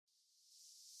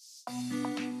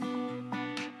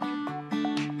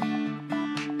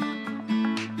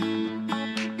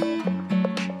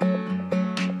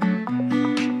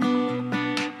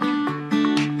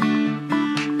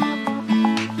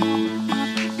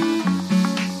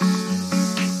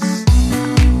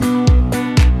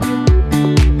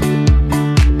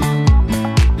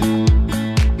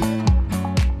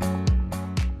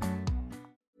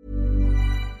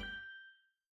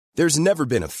There's never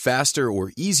been a faster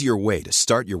or easier way to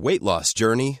start your weight loss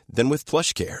journey than with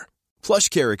PlushCare.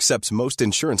 PlushCare accepts most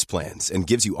insurance plans and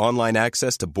gives you online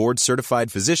access to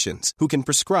board-certified physicians who can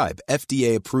prescribe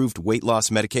FDA-approved weight loss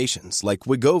medications like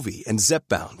Wegovy and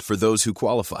Zepbound for those who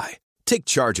qualify. Take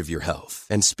charge of your health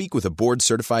and speak with a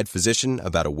board-certified physician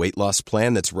about a weight loss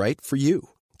plan that's right for you.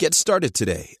 Get started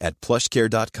today at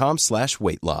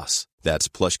plushcare.com/weightloss. That's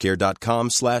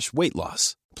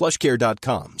plushcare.com/weightloss.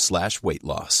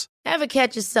 plushcare.com/weightloss. Ever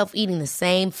catch yourself eating the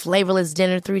same flavorless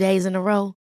dinner 3 days in a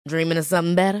row? Dreaming of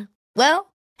something better? Well,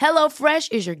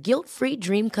 HelloFresh is your guilt-free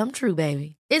dream come true,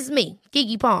 baby. It's me,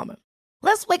 Keke Palmer.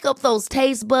 Let's wake up those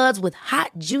taste buds with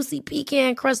hot, juicy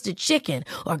pecan-crusted chicken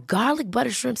or garlic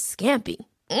butter shrimp scampi.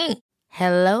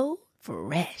 Hello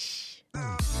Fresh.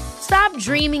 Stop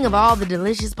dreaming of all the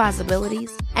delicious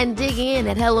possibilities and dig in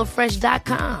at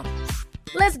HelloFresh.com.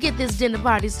 Let's get this dinner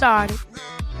party started.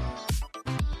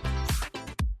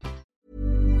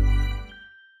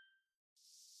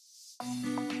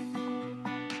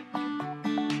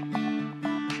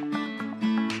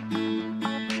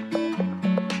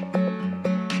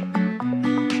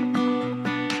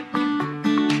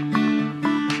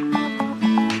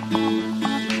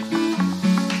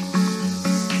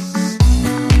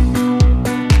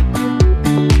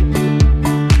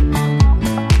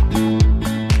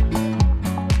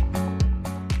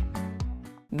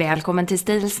 Välkommen till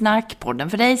Stilsnack, podden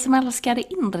för dig som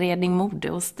älskar inredning,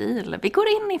 mode och stil. Vi går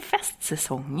in i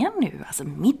festsäsongen nu, alltså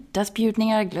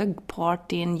middagsbjudningar,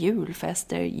 glöggpartyn,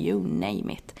 julfester, you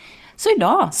name it. Så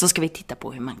idag så ska vi titta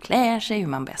på hur man klär sig, hur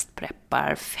man bäst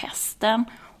preppar festen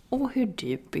och hur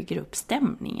du bygger upp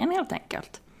stämningen helt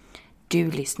enkelt.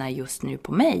 Du lyssnar just nu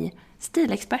på mig,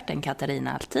 stilexperten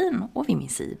Katarina Altin, och vid min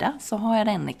sida så har jag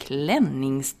den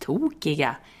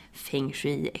klänningstokiga Feng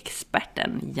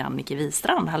Shui-experten Jannike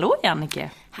Wistrand. Hallå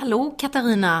Jannike! Hallå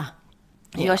Katarina!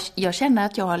 Jag känner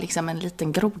att jag har liksom en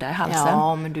liten groda i halsen.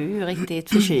 Ja, men du är ju riktigt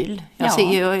förkyld.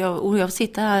 Jag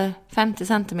sitter här 50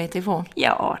 centimeter ifrån.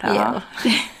 Ja.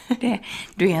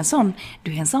 Du är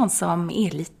en sån som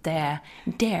är lite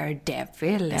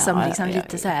daredevil. Som liksom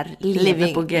lite så här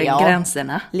lever på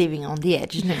gränserna. Living on the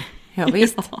edge nu. Ja,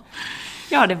 visst.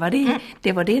 Ja, det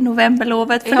var det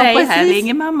novemberlovet för dig. Precis. Här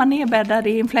ligger mamma nedbäddad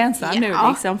i influensan nu,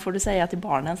 liksom, får du säga till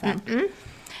barnen sen.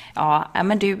 Ja,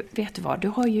 men du, vet du vad? Du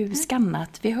har ju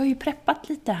skannat, vi har ju preppat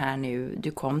lite här nu.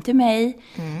 Du kom till mig,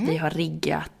 vi har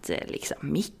riggat liksom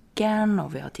micken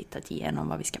och vi har tittat igenom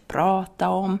vad vi ska prata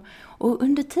om. Och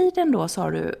under tiden då så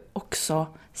har du också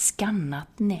skannat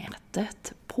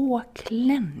nätet på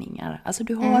klänningar. Alltså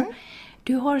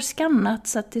du har skannat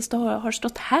så att det har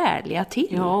stått härliga till.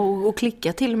 Ja, och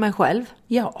klickat till mig själv.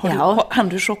 Ja, hann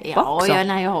du shoppa också?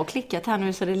 Ja, jag har klickat här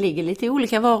nu så det ligger lite i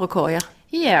olika varukorgar.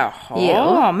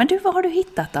 Ja, men du, vad har du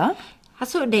hittat då?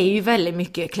 Alltså det är ju väldigt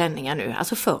mycket klänningar nu.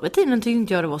 Alltså förr i tiden tyckte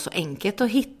inte jag det var så enkelt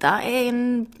att hitta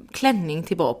en klänning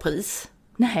till bra pris.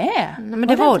 Nej, men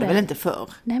det var det väl inte förr.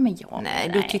 Nej,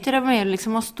 du tyckte det var mer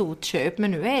liksom ett stort köp,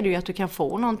 men nu är det ju att du kan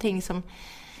få någonting som...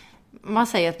 Man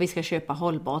säger att vi ska köpa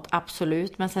hållbart,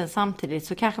 absolut. Men sen samtidigt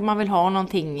så kanske man vill ha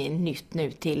någonting nytt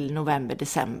nu till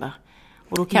november-december.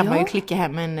 Och då kan man ju klicka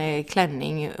hem en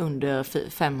klänning under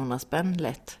 500 spänn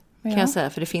lätt. Kan jag säga,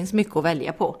 för det finns mycket att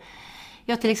välja på.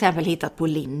 Jag har till exempel hittat på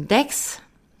Lindex,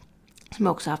 som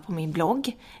jag också haft på min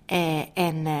blogg.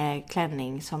 En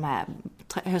klänning som är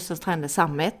höstens trender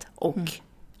sammet och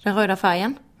den röda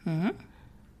färgen.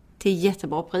 Till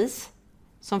jättebra pris.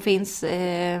 Som finns...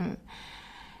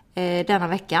 denna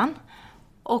veckan.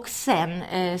 Och sen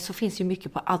så finns ju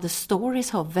mycket på Other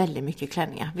Stories, har väldigt mycket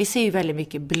klänningar. Vi ser ju väldigt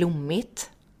mycket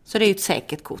blommigt. Så det är ju ett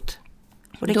säkert kort.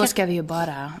 Och då ska vi ju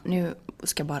bara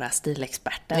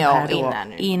stilexperten här då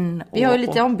in och, vi har ju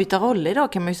lite ombytta roller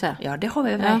idag kan man ju säga. Ja, det har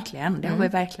vi verkligen. Det har vi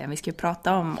verkligen. Vi ska ju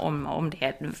prata om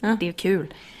det. Det är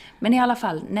kul. Men i alla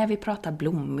fall, när vi pratar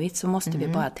blommigt så måste vi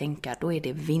bara tänka, då är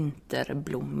det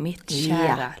vinterblommigt,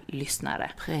 kära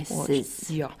lyssnare.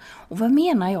 Precis. Och vad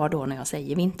menar jag då när jag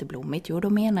säger vinterblommigt? Jo, då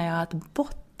menar jag att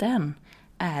botten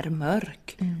är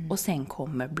mörk och sen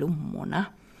kommer blommorna.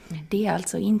 Det är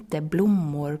alltså inte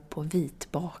blommor på vit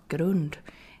bakgrund.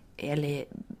 Eller,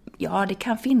 det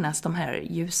kan finnas de här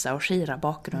ljusa och skira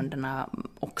bakgrunderna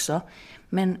också.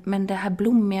 Men det här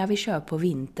blommiga vi kör på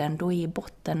vintern, då är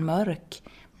botten mörk.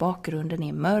 Bakgrunden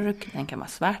är mörk, den kan vara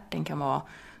svart, den kan vara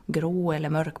grå eller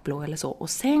mörkblå eller så. Och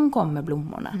sen kommer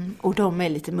blommorna. Och de är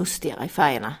lite mustigare i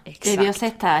färgerna. Exakt. Det vi har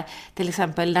sett här, till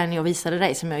exempel den jag visade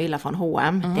dig som jag gillar från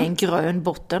H&M. Det är en grön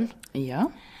botten.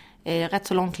 Ja. Rätt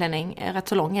så lång klänning. Rätt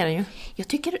så lång är den ju. Jag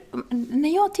tycker,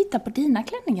 när jag tittar på dina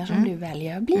klänningar som du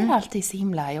väljer, jag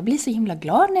blir så himla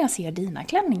glad när jag ser dina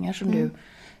klänningar som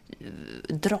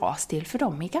dras till, för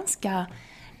de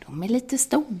är lite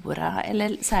stora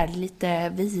eller så här lite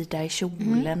vida i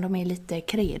kjolen. De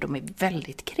är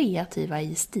väldigt kreativa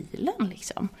i stilen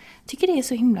liksom. Tycker det är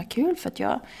så himla kul, för att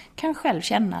jag kan själv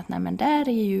känna att nej, men där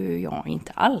är ju jag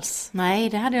inte alls. Nej,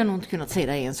 det hade jag nog inte kunnat se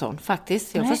dig i en sån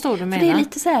faktiskt. Jag förstår du menar. För det är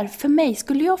lite så här, för mig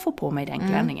skulle jag få på mig den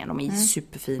klänningen, de är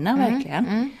superfina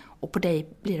verkligen. Och på dig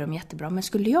blir de jättebra. Men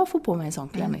skulle jag få på mig en sån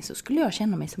klänning så skulle jag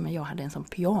känna mig som att jag hade en sån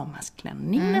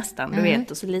pyjamasklänning nästan. Du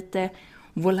vet, och så lite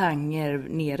volanger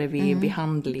nere vid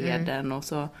handleden och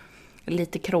så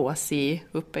lite kråsig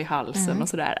uppe i halsen och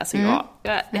sådär. Alltså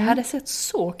det hade sett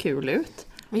så kul ut.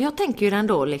 Jag tänker ju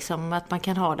ändå liksom att man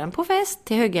kan ha den på fest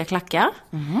till höga klackar.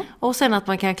 Och sen att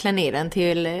man kan klä ner den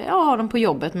till, ha den på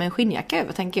jobbet med en skinnjacka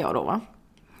över, tänker jag då, va?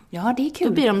 Ja, det är kul.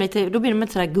 Då blir de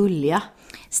inte sådär gulliga.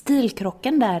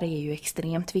 Stilkrocken där är ju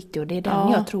extremt viktig, och det är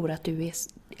den jag tror att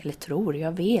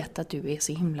jag vet att du är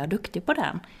så himla duktig på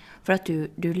den. För att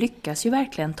du lyckas ju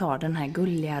verkligen ta den här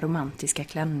gulliga romantiska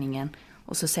klänningen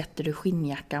och så sätter du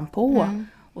skinnjackan på.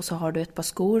 Och så har du ett par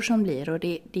skor som blir, och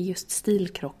det är just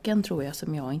stilkrocken tror jag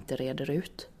som jag inte reder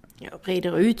ut. Ja,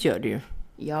 reder ut gör du ju.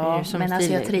 Ja, men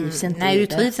alltså jag trivs inte i det. Nej, du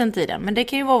trivs inte i det. Men det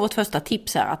kan ju vara vårt första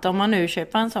tips här, att om man nu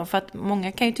köper en sån, för att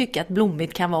många kan ju tycka att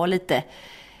blommigt kan vara lite,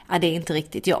 det är inte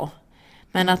riktigt jag.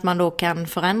 Men att man då kan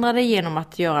förändra det genom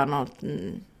att göra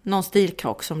någon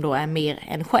stilkrock som då är mer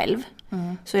än själv.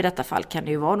 Så i detta fall kan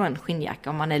det ju vara då en skinnjacka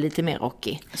om man är lite mer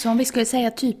rockig. Så om vi skulle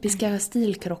säga typiska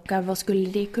stilkrockar, vad skulle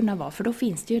det kunna vara? För då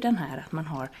finns det ju den här att man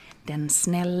har den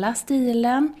snälla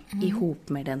stilen ihop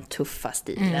med den tuffa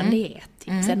stilen. Det är ett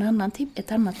tips.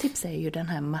 Ett annat tips är ju den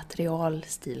här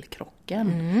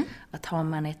materialstilkrocken. Att har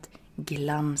man ett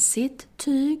glansigt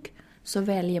tyg så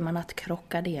väljer man att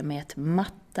krocka det med ett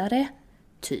mattare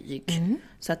tyg.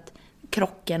 Så att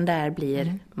krocken där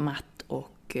blir matt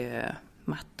och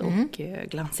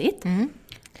glansigt.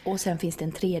 Och sen finns det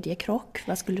en tredje krock.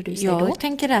 Vad skulle du säga då? Jag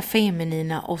tänker där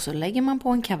feminina, och så lägger man på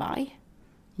en kavaj.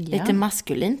 Lite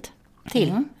maskulint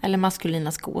till. Eller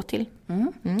maskulina skor till.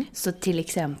 Så till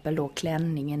exempel då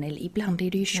klänningen, eller ibland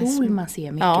är det ju kjol man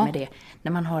ser mycket med det.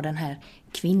 När man har den här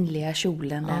kvinnliga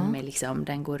kjolen, den med liksom,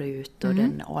 den går ut, och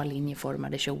den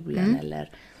A-linjeformade kjolen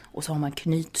och så har man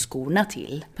knytskorna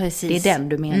till. Precis. Det är den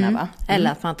du menar, va?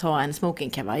 Eller att man tar en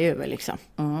smokingkavaj över liksom.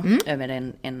 Över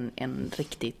en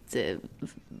riktigt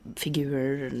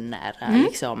figurnära,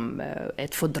 liksom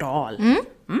ett fodral.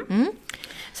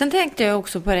 Sen tänkte jag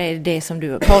också på det som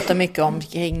du pratar mycket om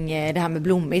kring det här med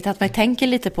blommigt. Att man tänker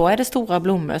lite på, är det stora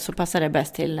blommor så passar det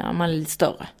bäst till om man är lite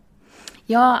större.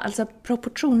 Ja, alltså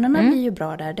proportionerna blir ju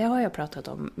bra där. Det har jag pratat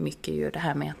om mycket, ju det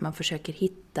här med att man försöker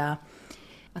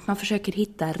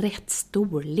hitta rätt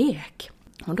storlek.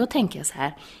 Och då tänker jag så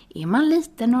här, är man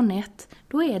liten och nätt,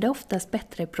 då är det oftast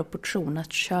bättre proportion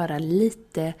att köra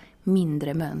lite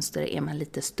mindre mönster. Är man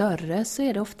lite större så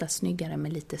är det ofta snyggare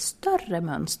med lite större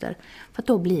mönster. För att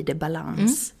då blir det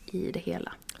balans i det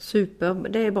hela. Super,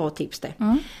 det är bra tips det.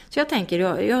 Så jag tänker,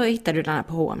 jag hittade den här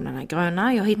på H&M, den här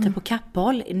gröna. Jag hittade på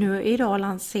Kappahl. Idag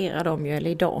lanserar de ju, eller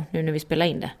idag, nu när vi spelar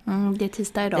in det. Det är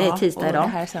tisdag idag. Det är tisdag idag. Och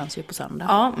det här sänds ju på söndag.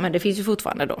 Ja, men det finns ju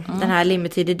fortfarande då. Den här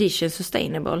limited edition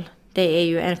sustainable. Det är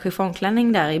ju en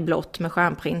chiffonklänning där i blått med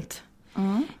stjärnprint.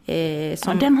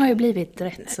 Den har ju blivit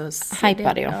rätt så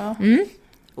hypad, ja.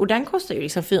 Och den kostar ju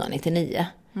liksom 499.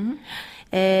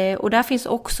 Och där finns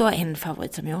också en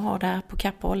favorit som jag har där på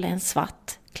Kappahl, en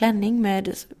svart klänning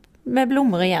med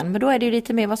blommor igen. Men då är det ju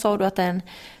lite mer, vad sa du att den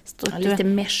lite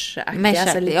mesh-aktig,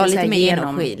 alltså lite mer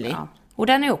genomskinlig. Ja. Och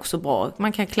den är också bra.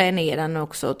 Man kan klä ner den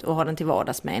också och ha den till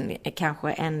vardags med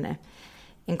kanske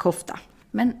en kofta.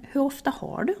 Men hur ofta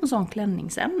har du en sån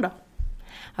klänning sen då?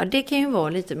 Ja, det kan ju vara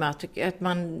lite med att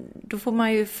då får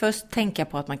man ju först tänka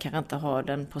på att man kan inte ha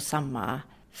den på samma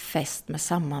fest med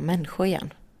samma människor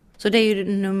igen. Så det är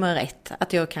ju nummer 1,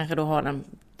 att jag kanske då har den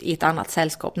i ett annat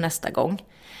sällskap nästa gång.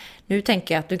 Nu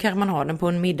tänker jag att nu kanske man har den på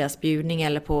en middagsbjudning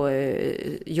eller på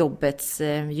jobbets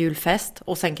julfest.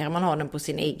 Och sen kan man ha den på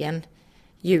sin egen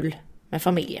jul med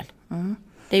familjen.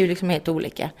 Det är ju liksom helt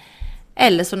olika.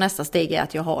 Eller så nästa steg är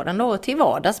att jag har den då till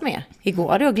vardags med. Igår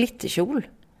hade jag glitterkjol.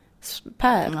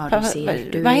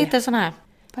 Vad heter sån här?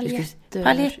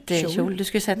 Paljettkjol. Du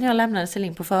skulle säga när jag lämnade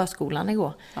Celine på förskolan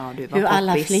igår. Ja, du var hur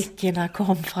alla flickorna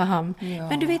kom fram. Ja.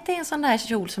 Men du vet, det är en sån där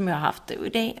kjol som jag har haft.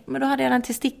 Men då hade jag den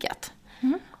till stickat.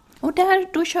 Och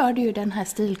då kör du ju den här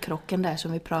stilkrocken där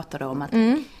som vi pratade om. Att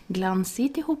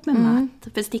glansigt ihop med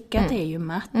matt. För stickat är ju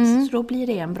matt. Så då blir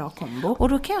det en bra kombo. Och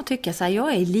då kan jag tycka så här,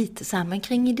 jag är lite så här, men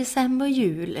kring i december,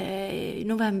 jul,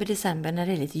 november, december när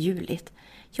det är lite juligt.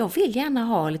 Jag vill gärna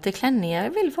ha lite klänningar,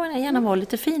 jag vill gärna vara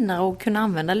lite finare och kunna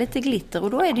använda lite glitter.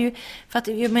 Och då är det ju, för att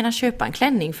jag menar köpa en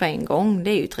klänning för en gång,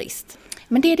 det är ju trist.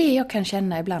 Men det är det jag kan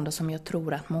känna ibland och som jag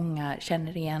tror att många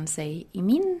känner igen sig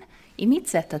i mitt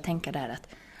sätt att tänka där att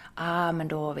men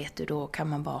då vet du, då kan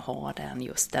man bara ha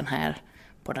just den här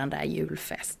på den där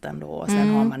julfesten då och sen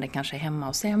har man den kanske hemma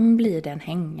och sen blir den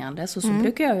hängande. Så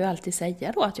brukar jag ju alltid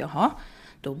säga då att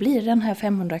då blir den här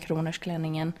 500 kronors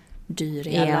klänningen dyr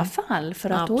i alla fall. För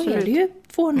att då är det ju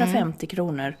 250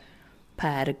 kronor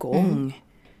per gång.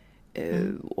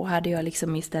 Och hade jag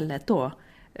liksom istället då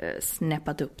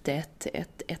snäppat upp det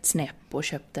ett snäpp och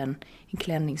köpt en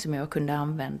klänning som jag kunde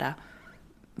använda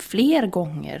fler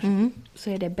gånger så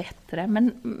är det bättre.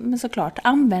 Men såklart,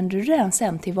 använder du den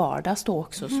sen till vardags då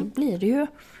också så blir det ju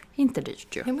inte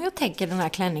dyrt ju. Ja, men jag tänker den här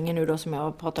klänningen nu då som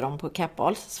jag pratade om på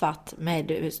Kappahl, svart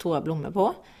med stora blommor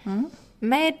på.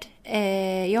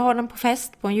 Jag har den på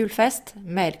fest, på en julfest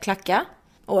med klacka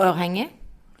och örhänge.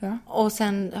 Ja. Och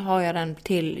sen har jag den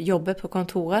till jobbet på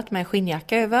kontoret med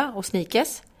skinnjacka över och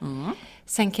sneakers.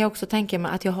 Sen kan jag också tänka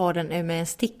mig att jag har den med en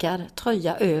stickad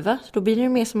tröja över. Då blir det ju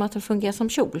mer som att den fungerar som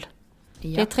kjol.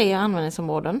 Ja. Det är 3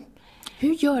 användningsområden.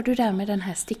 Hur gör du där med den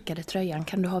här stickade tröjan?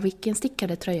 Kan du ha vilken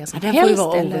stickade tröja som helst? Den får ju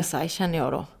vara oversize, känner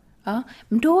jag då. Ja,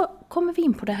 men då kommer vi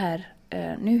in på det här.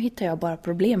 Nu hittar jag bara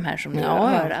problem här som ni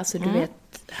hör. Alltså du vet,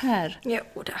 här.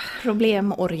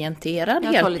 Problemorienterad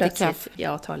helt plötsligt. Lite kaffe.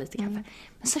 Jag tar lite kaffe.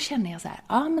 Men så känner jag så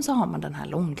här. Men så har man den här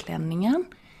långklänningen.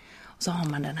 Och så har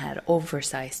man den här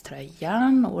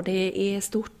oversize-tröjan. Och det är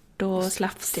stort och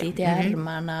slafsigt i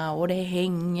ärmarna. Och det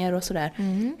hänger och sådär.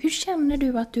 Hur känner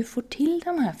du att du får till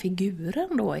den här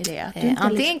figuren då i det? Att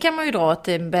antingen kan man ju dra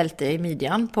ett bälte i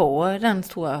midjan på den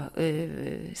stora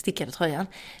stickade tröjan.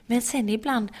 Men sen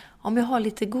ibland, om jag har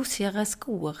lite gosigare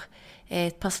skor,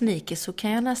 ett par sneakers, så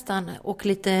kan jag nästan, och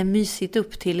lite mysigt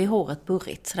upp till i håret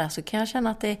burrigt sådär, så kan jag känna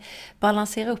att det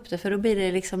balanserar upp det, för då blir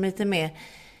det liksom lite mer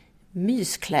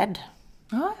mysklädd.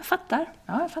 Ja, jag fattar.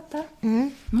 Ja,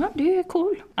 du är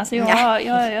cool. Alltså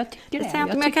jag tycker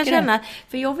det. Men jag kan känna,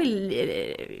 för jag vill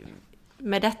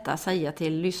med detta säga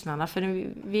till lyssnarna, för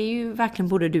vi är ju verkligen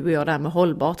både du och jag där med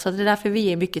hållbart, så det är därför vi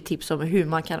ger mycket tips om hur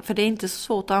man kan, för det är inte så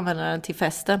svårt att använda den till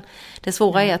festen. Det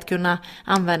svåra är att kunna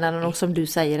använda den, och som du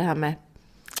säger, det här med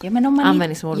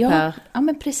användningsmål per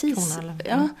men precis.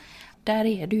 Där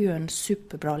är du ju en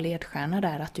superbra ledstjärna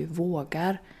där, att du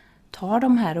vågar ta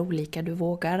de här olika, du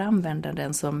vågar använda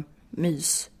den som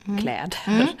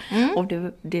myskläder. Och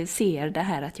du ser det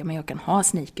här att jag kan ha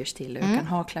sneakers till och jag kan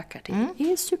ha klackar till.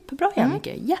 Det är superbra,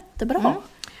 Jannike. Jättebra.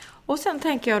 Och sen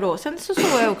tänker jag då, sen så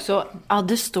såg jag också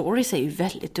Other Stories är ju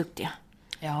väldigt duktiga.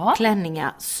 Ja.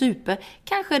 Klänningar, super.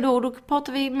 Kanske då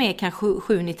pratar vi med kanske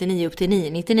 7,99 upp till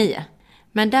 9,99.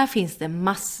 Men där finns det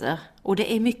massor. Och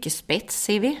det är mycket spets,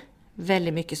 ser vi.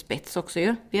 Väldigt mycket spets också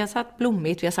ju. Vi har satt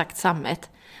blommigt, vi har sagt sammet.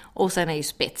 Och sen är ju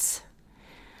spets.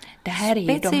 Det här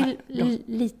är spets ju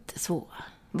lite svåra.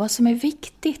 Vad som är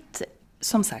viktigt,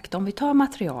 som sagt, om vi tar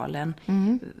materialen,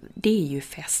 det är ju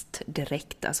fest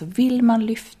direkt. Alltså vill man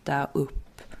lyfta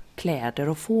upp kläder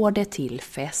och få det till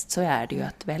fest, så är det ju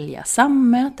att välja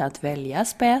sammet, att välja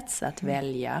spets, att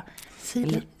välja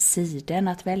siden,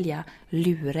 att välja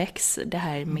lurex, det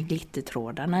här med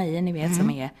glittertrådarna i, ni vet, som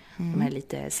är de här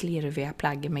lite slirviga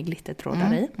plaggen med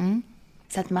glittertrådar i.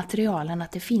 Så att materialen,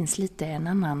 att det finns lite en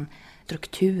annan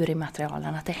struktur i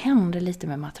materialen, att det händer lite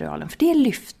med materialen, för det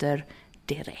lyfter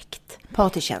direkt.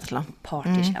 Partykänslan.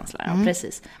 Ja,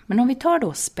 precis. Men om vi tar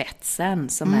då spetsen,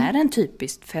 som är en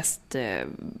typiskt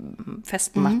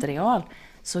festmaterial,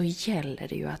 så gäller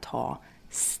det ju att ha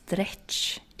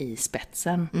stretch i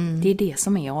spetsen. Det är det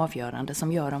som är avgörande,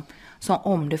 som gör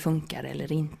om det funkar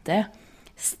eller inte.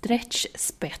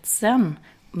 Stretchspetsen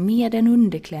med en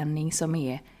underklänning som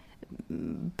är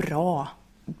bra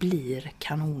blir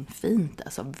kanonfint,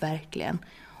 alltså verkligen.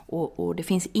 Och det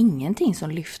finns ingenting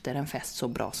som lyfter en fest så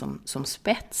bra som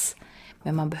spets.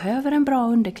 Men man behöver en bra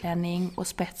underklänning, och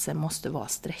spetsen måste vara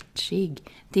stretchig.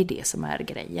 Det är det som är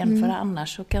grejen. För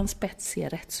annars så kan spets se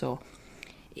rätt så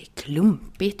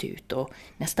klumpigt ut och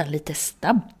nästan lite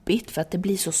stabbigt, för att det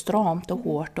blir så stramt och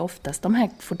hårt. Och oftast de här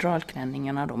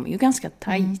fodralklänningarna, de är ju ganska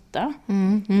tajta.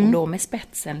 Och då med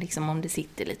spetsen, liksom, om det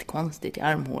sitter lite konstigt i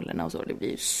armhålorna och så, det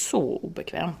blir så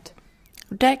obekvämt.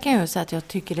 Där kan jag säga att jag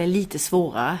tycker det är lite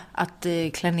svårare att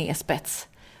klä ner spets.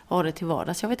 Ha det till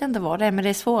vardags. Jag vet inte vad det är, men det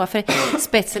är svårare, för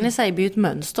spetsen i sig blir ju ett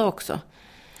mönster också.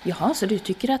 Jaha, så du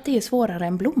tycker att det är svårare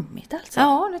än blommigt alltså?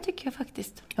 Ja, det tycker jag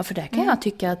faktiskt. Ja, för där kan jag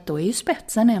tycka att då är ju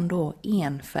spetsen ändå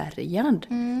enfärgad.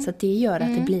 Så att det gör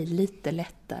att det blir lite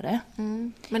lättare.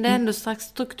 Men det är ändå strax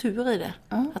struktur i det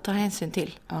att ta hänsyn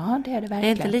till. Ja, det är det verkligen. Det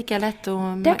är inte lika lätt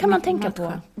att Där kan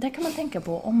man tänka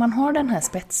på, om man har den här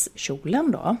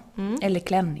spetskjolen då, eller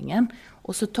klänningen,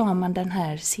 och så tar man den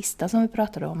här sista som vi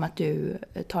pratade om, att du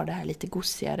tar det här lite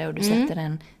gossigare och du sätter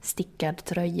en stickad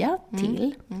tröja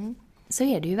till. Så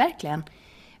är det ju verkligen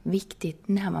viktigt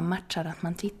när man matchar att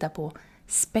man tittar på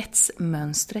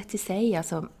spetsmönstret i sig,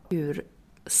 alltså hur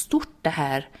stort det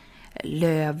här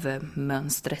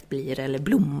lövmönstret blir, eller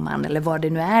blomman, eller vad det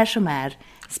nu är som är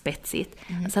spetsigt.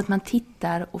 Alltså att man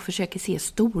tittar och försöker se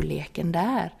storleken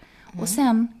där. Och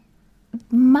sen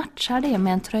matchar det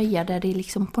med en tröja där det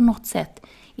liksom på något sätt,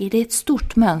 är det ett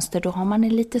stort mönster, då har man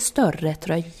en lite större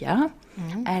tröja.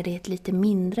 Är det ett lite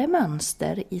mindre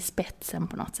mönster i spetsen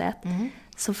på något sätt,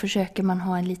 så försöker man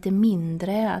ha en lite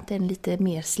mindre, att en lite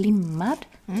mer slimmad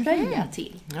tröja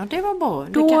till. Ja, det var bra.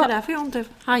 Det kanske är därför jag inte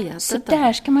hajat Så detta.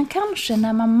 där ska man kanske,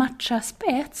 när man matchar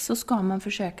spets, så ska man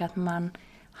försöka att man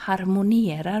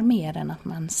harmonerar mer än att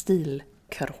man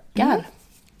stilkrockar.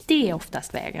 Det är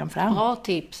oftast vägen fram. Bra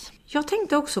tips. Jag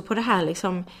tänkte också på det här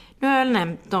liksom, nu har jag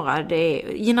nämnt några,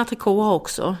 Gina Tricot har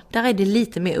också, där är det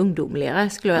lite mer ungdomligare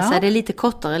skulle jag säga. Det är lite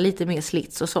kortare, lite mer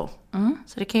slits och så.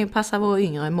 Så det kan ju passa vår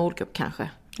yngre målgrupp kanske.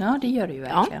 Ja, det gör det ju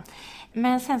verkligen. Ja.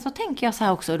 Men sen så tänker jag så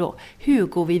här också då, hur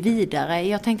går vi vidare?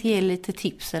 Jag tänkte ge lite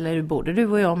tips, eller både du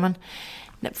och jag, men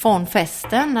från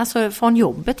festen, alltså från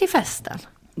jobbet till festen.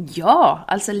 Ja,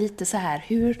 alltså lite så här,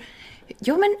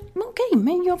 ja men okej,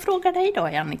 men jag frågar dig då,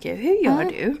 Jannike, hur gör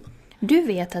du? Du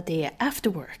vet att det är after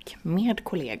work med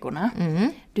kollegorna.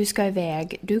 Du ska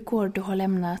iväg, du har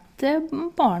lämnat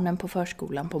barnen på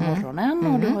förskolan på morgonen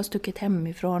och du har stuckit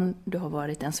hemifrån, du har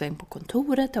varit en sväng på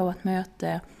kontoret, du har varit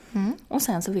möte. Och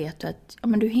sen så vet du att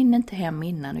men du hinner inte hem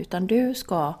innan, utan du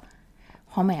ska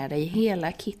ha med dig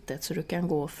hela kittet så du kan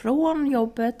gå från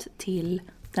jobbet till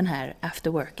den här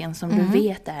afterworken som du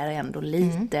vet är ändå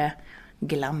lite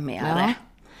glammigare. Ja.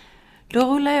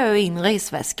 Då rullar jag in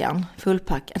resväskan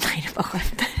fullpackad. Nej, det var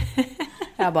skönt.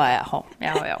 Jag bara,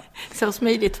 ja. Så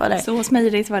smidigt var det. Så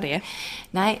smidigt var det.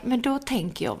 Nej, men då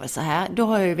tänker jag väl så här. Då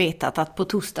har jag ju vetat att på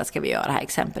torsdag ska vi göra det här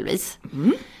exempelvis.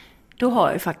 Då har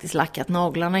jag ju faktiskt lackat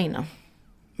naglarna innan.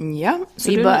 Ja.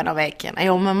 Så I början av veckan.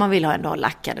 Ja, men man vill ha ändå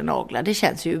lackade naglar. Det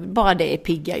känns ju, bara det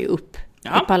piggar ju upp.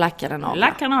 Ja. Ett par lackade naglar.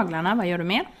 Lackar naglarna, vad gör du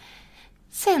mer?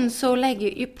 Sen så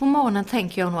på morgonen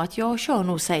tänker jag nog att jag kör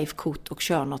nog safe-kort och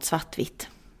kör något svartvitt.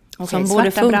 Som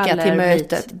både funkar till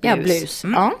mötet. Ja, blus.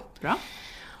 Ja. Bra.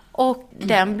 Och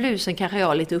den blusen kanske jag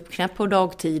har lite uppknäppt på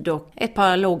dagtid och ett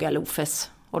par låga loafers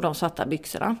och de svarta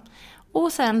byxorna.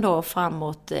 Och sen då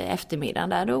framåt eftermiddagen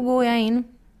där, då går jag in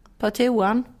på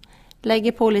toan,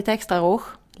 lägger på lite extra rouge,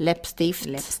 läppstift.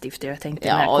 Läppstift, jag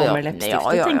tänkte när kommer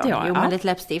läppstiftet, tänkte jag. Jo, men lite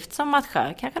läppstift som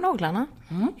matchar kanske naglarna.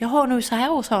 Jag har nog så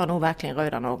här, och så har jag nog verkligen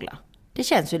röda naglar. Det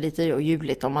känns ju lite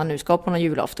juligt om man nu ska på någon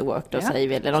jul afterwork, då säger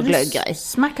vi, eller någon glögggrej.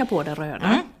 Smacka på det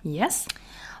röda. Yes.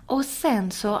 Och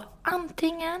sen så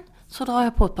antingen så drar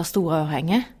jag på ett par stora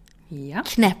örhängen. Ja.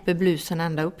 Knäpper blusen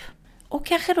ända upp. Och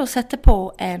kanske då sätter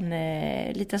på en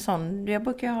liten sån,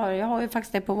 jag har ju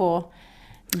faktiskt det på vår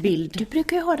bild. Du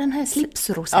brukar ju ha den här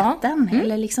slipsrosetten,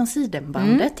 eller liksom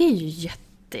sidenbandet. Det är ju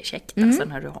jättekäckt alltså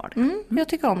när du har det. Jag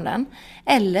tycker om den.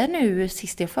 Eller nu,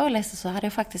 sist jag föreläste så hade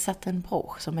jag faktiskt satt en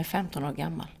brosch som är 15 år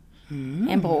gammal.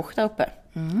 En brosch där uppe.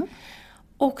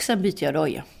 Och sen byter jag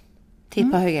dojor till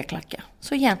ett par höga klackar.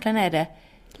 Så egentligen är det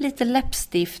lite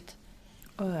läppstift,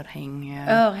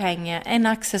 örhänge, en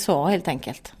accessoar helt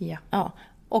enkelt. Ja.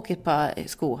 Och ett par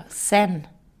skor. Sen.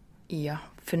 Ja,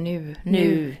 för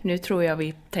nu tror jag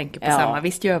vi tänker på samma.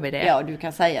 Visst gör vi det? Ja, du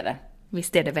kan säga det.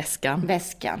 Visst är det väskan?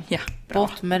 Väskan. Ja, bra.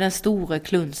 Bort med den stora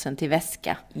klunsen till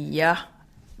väska. Ja,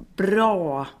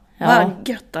 bra. Ja. Vad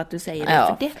gött att du säger det.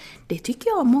 Ja. För det tycker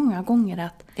jag många gånger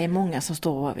att... Det är många som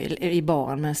står i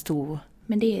baren med en stor...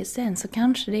 Men det är sen så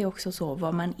kanske det är också så,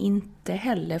 vad man inte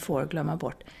heller får glömma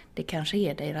bort. Det kanske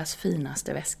är deras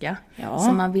finaste väska. Ja.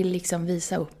 Så man vill liksom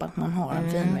visa upp att man har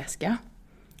en fin väska.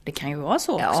 Det kan ju vara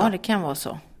så också. Ja, det kan vara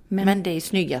så. Men det är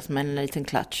snyggast med en liten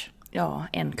klatsch. Ja,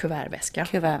 en kuvertväska.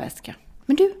 Kuvertväska.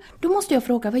 Men då måste jag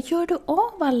fråga, vad gör du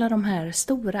av alla de här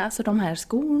stora, alltså de här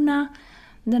skorna?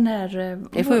 Den här...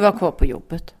 Det får ju vara kvar på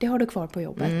jobbet. Det har du kvar på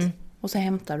jobbet. Och så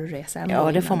hämtar du det sen.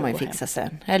 Ja, det får man ju fixa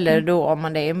sen. Eller då om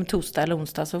man det är torsdag eller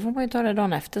onsdag så får man ju ta det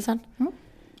dagen efter sen.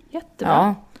 Jättebra.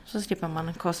 Ja, så slipper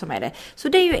man kassa med det. Så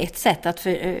det är ju ett sätt att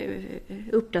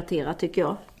uppdatera tycker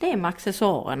jag. Det är med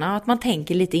accessoarerna. Att man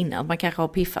tänker lite innan. Att man kanske har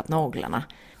piffat naglarna.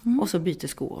 Och så byter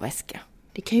skor och väska.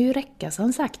 Det kan ju räcka,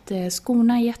 som sagt,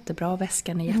 skorna är jättebra,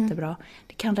 väskan är jättebra.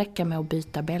 Det kan räcka med att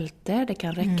byta bälte, det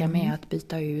kan räcka med att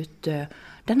byta ut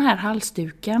den här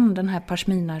halsduken, den här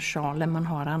pashmina-sjalen man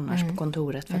har annars på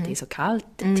kontoret för att det är så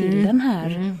kallt, till den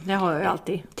här. Det har jag ju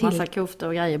alltid, massa koftor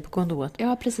och grejer på kontoret.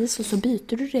 Ja, precis, och så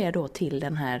byter du det då till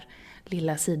den här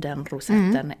lilla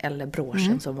sidenrosetten eller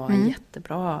broschen som var en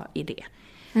jättebra idé.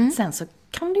 Sen så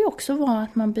kan det ju också vara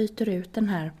att man byter ut den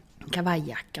här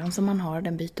kavajjackan som man har,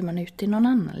 den byter man ut till någon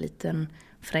annan liten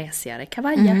fräsigare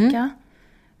kavajjacka.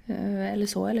 Eller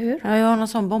så, eller hur? Ja, jag har någon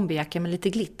sån bomberjacka med lite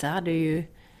glitter. Det är ju...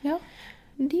 Ja,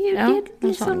 det är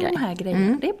liksom de här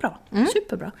grejerna. Det är bra,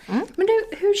 superbra. Men du,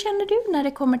 hur känner du när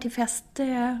det kommer till fest,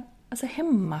 alltså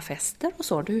hemmafester och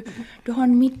så? Du har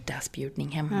en middagsbjudning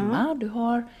hemma, du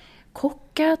har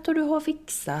kockat och du har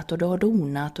fixat och du har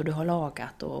donat och du har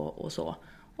lagat och så.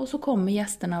 Och så kommer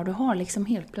gästerna och du har liksom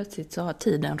helt plötsligt så har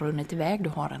tiden runnit iväg. Du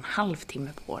har en halvtimme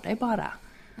på dig bara.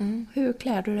 Hur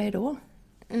klär du dig då?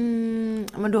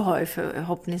 Men då har jag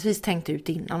förhoppningsvis tänkt ut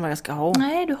innan vad jag ska ha.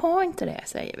 Nej, du har inte det,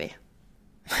 säger vi.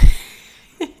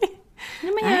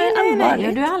 Nej, men jag är allvarlig.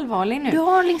 Nej, du är allvarlig nu. Du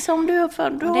har liksom... Du det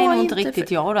är nog inte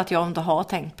riktigt jag att jag inte har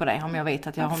tänkt på det om jag vet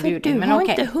att jag har en bjudning. Men du har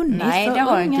inte hunnit. Nej, det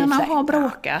har jag inte. Ungarna har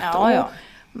bråkat. Ja.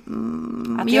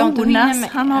 Jonas,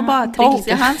 han har bara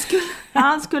trixat.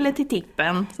 Han skulle till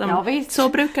tippen. Så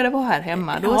brukar det vara här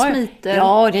hemma. Då smiter...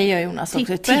 Ja, det gör Jonas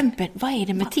också. Tippen. Vad är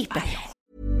det med tippen?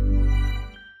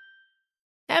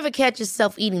 Ever catch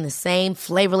yourself eating the same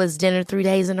flavorless dinner 3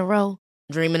 days in a row?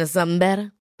 Dreaming of something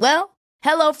better? Well,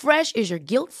 HelloFresh is your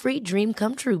guilt-free dream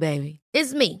come true, baby.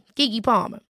 It's me, Keke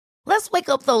Palmer. Let's wake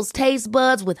up those taste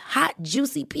buds with hot,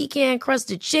 juicy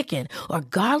pecan-crusted chicken or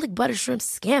garlic butter shrimp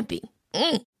scampi.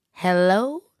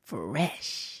 Hello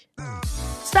Fresh.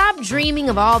 Stop dreaming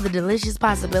of all the delicious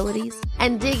possibilities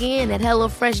and dig in at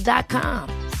HelloFresh.com.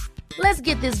 Let's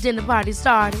get this dinner party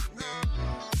started.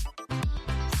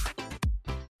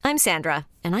 I'm Sandra,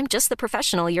 and I'm just the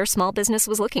professional your small business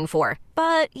was looking for.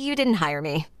 But you didn't hire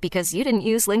me because you didn't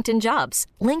use LinkedIn Jobs.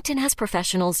 LinkedIn has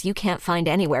professionals you can't find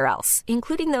anywhere else,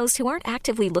 including those who aren't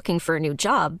actively looking for a new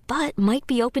job, but might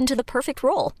be open to the perfect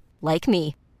role, like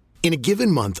me. In a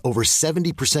given month, over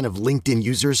 70% of LinkedIn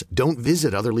users don't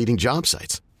visit other leading job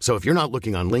sites. So if you're not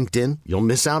looking on LinkedIn, you'll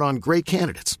miss out on great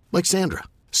candidates like Sandra.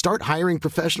 Start hiring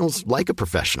professionals like a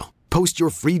professional. Post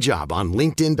your free job on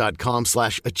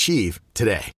linkedin.com/achieve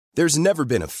today. There's never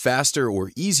been a faster or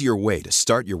easier way to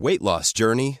start your weight loss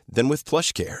journey than with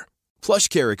PlushCare.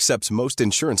 PlushCare accepts most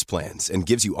insurance plans and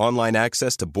gives you online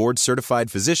access to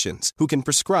board-certified physicians who can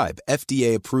prescribe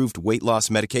FDA-approved weight loss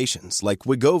medications like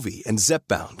Wegovy and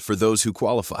Zepbound for those who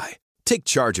qualify. Take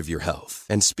charge of your health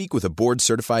and speak with a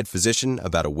board-certified physician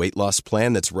about a weight loss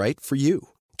plan that's right for you.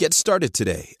 Get started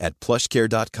today at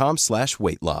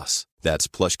plushcare.com/weightloss.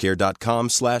 That's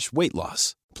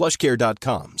plushcare.com/weightloss.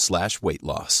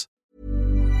 plushcare.com/weightloss.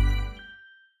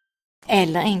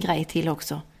 Eller en grej till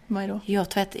också. Vad är då?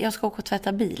 Jag ska åka och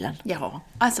tvätta bilen. Ja,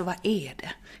 alltså vad är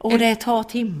det? Och det tar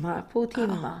timmar på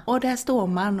timmar. Och där står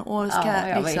man och ska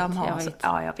jag liksom vet, ha...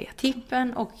 Ja, jag vet.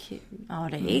 Tippen och... Ja,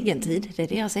 det är egen tid. Det är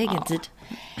deras egen tid.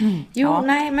 Men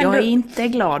jag är inte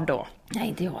glad då. Nej,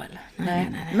 inte jag heller. Nej.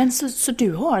 Men så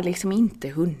du har liksom inte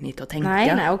hunnit att tänka?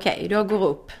 Nej, okej. Jag går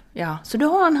upp. Ja, så du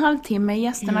har en halvtimme,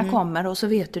 gästerna kommer och så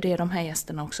vet du det är de här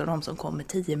gästerna också, de som kommer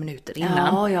 10 minuter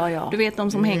innan. Ja. Du vet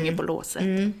de som hänger på låset.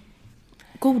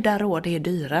 Goda råd är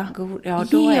dyra.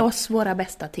 Ge oss våra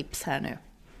bästa tips här nu.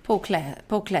 På klä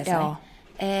sig. Ja.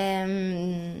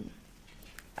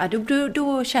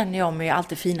 Då känner jag mig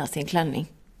alltid finast i en klänning.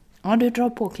 Ja, du drar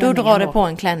på klänningen. Då drar det på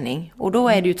en klänning. Och då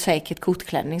är det ju ett säkert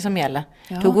kortklänning som gäller.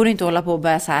 Ja. Då går det inte att hålla på och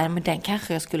börja säga, men den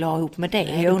kanske jag skulle ha ihop med det.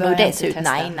 Nej, jag undrar hur det ser ut.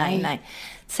 Nej.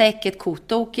 Säkert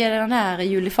kort. Och den här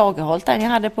Julie Fagerholt, den jag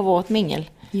hade på vårt mingel.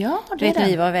 Ja, det du vet när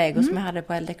vi var iväg och som jag hade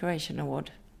på Elle Decoration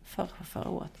Award förra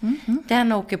året.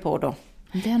 Den åker på då.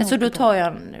 Så då tar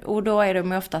jag, och då är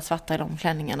de ofta svarta i de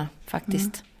klänningarna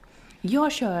faktiskt.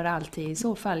 Jag kör alltid i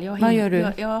så fall. Vad gör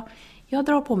du? Jag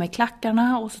drar på mig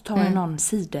klackarna och så tar jag någon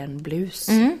sidenblus.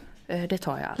 Det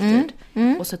tar jag alltid.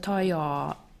 Och så tar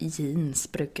jag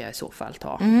jeans, brukar jag i så fall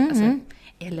ta.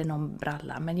 Eller någon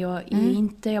bralla. Men jag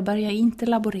börjar inte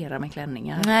laborera med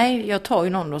klänningar. Nej, jag tar ju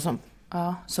någon då som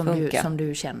som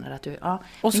du känner att du... Ja.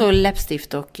 Och så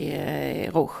läppstift och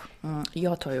rouge.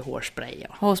 Jag tar ju hårspray.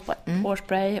 Ja.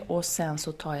 Hårspray och sen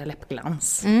så tar jag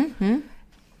läppglans.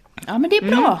 Ja, men det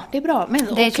är bra. Det är bra.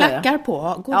 Men det klackar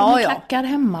på. Går du med klackar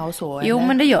hemma och så? Jo, eller?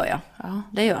 men det gör jag. Ja.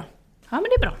 Det gör jag. Ja, men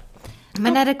det är bra.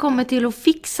 Men när det kommer till att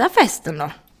fixa festen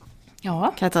då?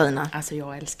 Ja. Katarina. Alltså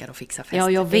jag älskar att fixa fest.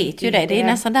 Ja, jag vet ju det. Det är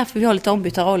nästan därför vi har lite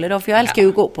ombytta roller då. För jag älskar ju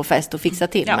att gå på fest och fixa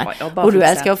till mig. Och du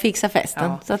älskar att fixa festen.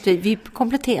 Ja. Så att vi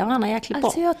kompletterar varandra jäkligt bra.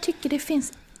 Alltså jag tycker det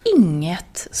finns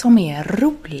inget som är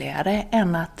roligare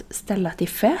än att ställa till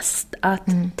fest. Att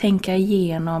tänka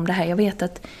igenom det här. Jag vet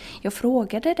att jag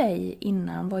frågade dig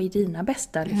innan, vad är dina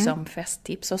bästa liksom,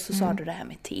 festtips? Och så sa du det här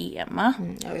med tema.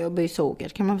 Ja, jag blir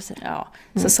sågad kan man väl säga. Ja,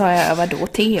 så sa jag, vadå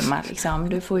tema liksom?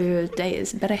 Du får ju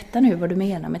berätta nu vad du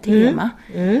menar med tema.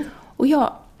 Och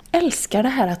jag älskar det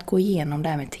här att gå igenom det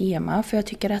här med tema. För jag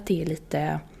tycker att det är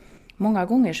lite... Många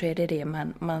gånger så är det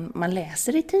man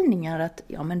läser i tidningar att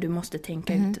ja, men du måste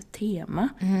tänka ut ett tema.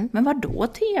 Men vad då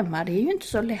tema? Det är ju inte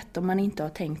så lätt om man inte har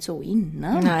tänkt så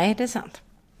innan. Nej, det är sant.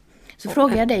 Så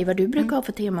frågade jag dig vad du brukar ha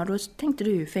för tema. Då tänkte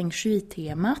du feng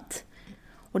shui-temat.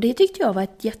 Och det tyckte jag var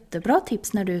ett jättebra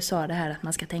tips när du sa det här att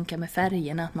man ska tänka med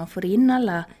färgerna. Att man får in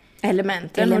alla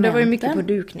elementen. Och det var ju mycket på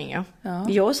dukningar. Ja.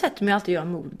 Jag sätter mig alltid att göra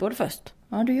moodboard först.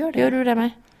 Ja, du gör det. Gör du det med?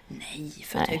 Nej,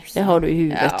 för Nej, det har du i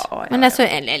huvudet. Ja, men alltså,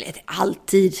 eller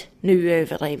alltid. Nu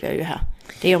överdriver jag ju här.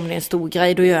 Det är om det är en stor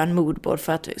grej, då gör jag en moodboard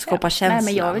för att skapa känslan.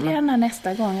 Nej, men jag vill gärna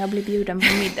nästa gång jag blir bjuden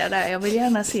på middag där. Jag vill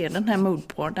gärna se den här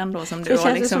moodboarden då som du har. Det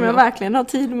känns liksom som jag verkligen har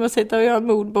tid med att sitta och göra en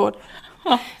moodboard.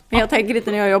 Men jag tänker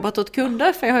lite när jag har jobbat åt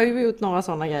kunder, för jag har ju gjort några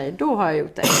sådana grejer. Då har jag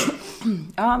gjort det.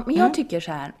 Ja, men jag tycker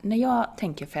så här. När jag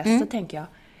tänker fest så tänker jag,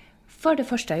 för det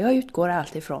första, jag utgår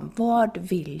alltid ifrån vad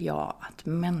vill jag att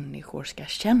människor ska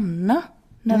känna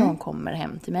när de kommer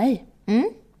hem till mig.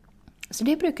 Så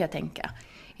det brukar jag tänka.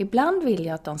 Ibland vill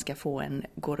jag att de ska få en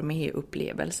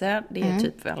gourmetupplevelse. Det är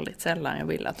typ väldigt sällan jag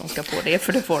vill att de ska få det,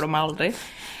 för det får de aldrig.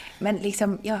 Men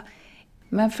liksom,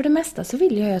 men för det mesta så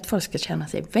vill jag att folk ska känna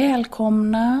sig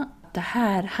välkomna. Det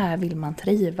här vill man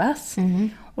trivas.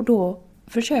 Och då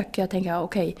försöker jag tänka,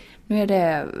 okej, nu är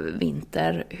det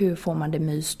vinter, hur får man det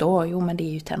mys då? Jo, men det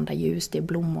är ju tända ljus, det är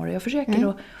blommor. Jag försöker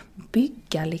då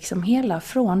bygga liksom hela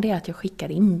från det att jag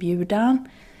skickar inbjudan,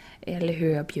 eller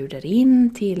hur jag bjuder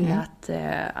in till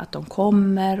att de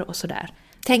kommer och sådär.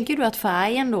 Tänker du att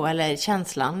färgen då, eller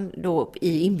känslan då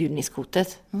i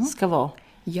inbjudningskortet ska vara?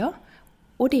 Ja.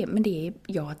 Och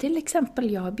jag till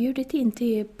exempel, jag har bjudit in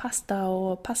till pasta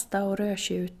och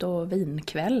rödtjut och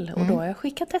vinkväll. Och då har jag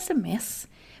skickat sms.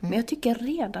 Men jag tycker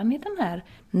redan i den här,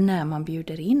 när man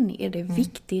bjuder in, är det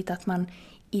viktigt att man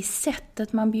i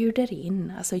sättet man bjuder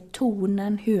in, alltså i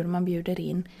tonen, hur man bjuder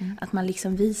in, att man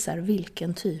liksom visar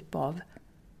vilken typ av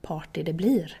party det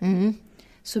blir.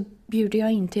 Så bjuder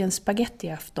jag in till en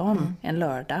spagettiafton en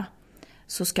lördag,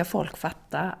 så ska folk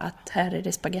fatta att här är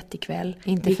det spagettikväll.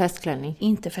 Inte festklänning.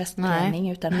 Inte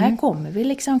festklänning, utan här kommer vi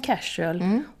liksom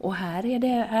casual. Och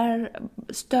här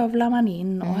stövlar man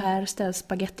in och här ställs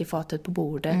spagettifatet på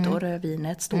bordet och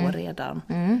rödvinet står redan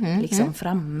liksom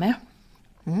framme.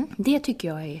 Det tycker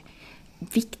jag är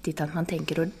viktigt att man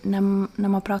tänker. Och när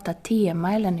man pratar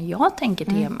tema, eller när jag tänker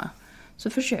tema, så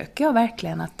försöker jag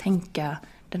verkligen att tänka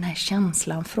den här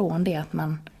känslan från det att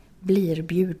man blir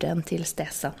bjuden tills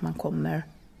dess att man kommer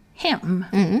hem.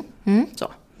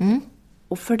 Så.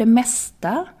 Och för det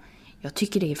mesta, jag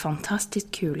tycker det är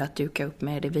fantastiskt kul att duka upp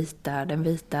med den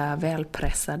vita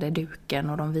välpressade duken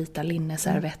och de vita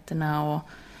linneservetterna och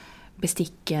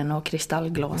besticken och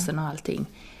kristallglasen och allting.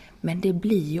 Men det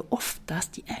blir ju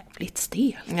oftast jävligt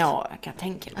stelt. Ja, jag kan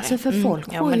tänka mig. Alltså för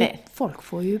folk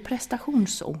får ju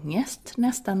prestationsångest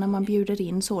nästan när man bjuder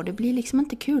in så. Det blir liksom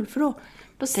inte kul, för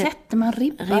då sätter man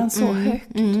ribban så högt.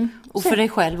 Och för dig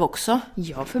själv också.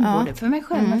 Ja, både för mig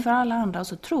själv men för alla andra. Och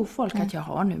så tror folk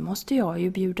att nu måste jag ju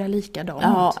bjuda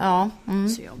likadant.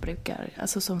 Så jag brukar,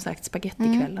 alltså som sagt,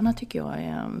 spagettikvällarna tycker jag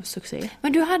är en succé.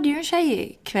 Men du hade ju en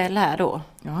tjejkväll här då,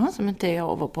 som inte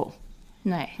jag var på.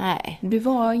 Nej. Du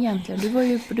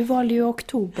valde ju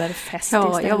oktoberfest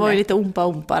istället. Jag var ju lite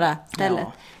ompa där istället.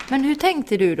 Ja. Men hur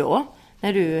tänkte du då?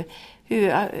 När det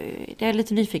är jag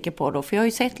lite nyfiken på då, för jag har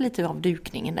ju sett lite av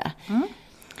dukningen där. Ja,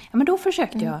 men då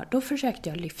försökte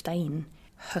jag lyfta in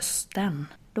hösten.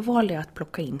 Då valde jag att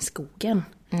plocka in skogen.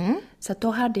 Så att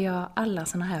då hade jag alla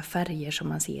såna här färger som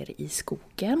man ser i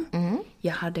skogen.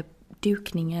 Jag hade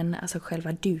dukningen, alltså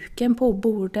själva duken på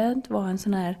bordet var en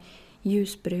sån här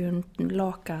ljusbrun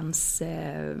lakans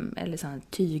eller sån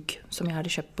tyg som jag hade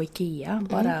köpt på Ikea.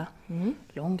 Bara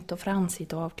långt och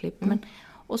fransigt och avklippt.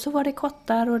 Och så var det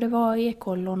kottar och det var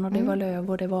ekollon och det var löv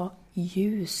och det var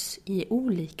ljus i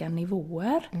olika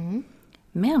nivåer.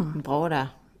 Men bra där.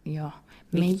 Ja,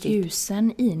 men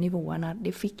ljusen i nivåerna,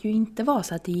 det fick ju inte vara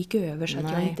så att det gick över så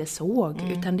att jag inte såg.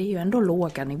 Utan det är ju ändå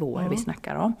låga nivåer vi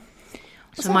snackar om.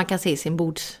 Så man kan se sin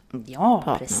bordspartner.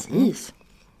 Ja, precis.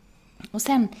 Och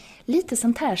sen lite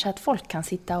sånt här så att folk kan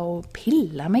sitta och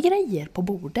pilla med grejer på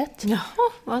bordet. Jaha,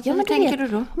 vad men tänker du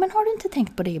då? Men har du inte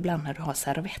tänkt på det ibland när du har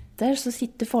servetter? Så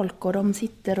sitter folk och de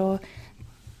sitter och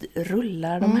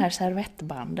rullar de här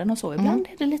servettbanden och så. Ibland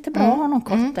är det lite bra att ha någon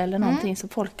kotte eller någonting så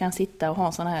folk kan sitta och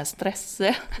ha sån här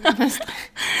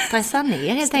Stressa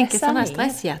ner helt enkelt, sådana här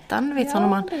stresshjärtan. Vet ja,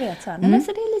 man. du vet så. Men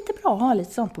så det är lite bra att ha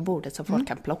lite sånt på bordet så folk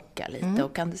kan plocka lite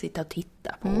och kan sitta och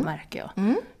titta på, märker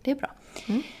jag. Det är bra.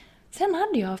 Sen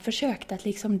hade jag försökt att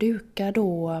liksom duka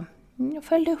då, jag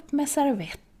följde upp med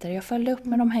servetter, jag följde upp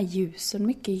med de här ljusen,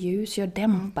 mycket ljus, jag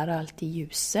dämpar alltid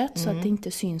ljuset så att det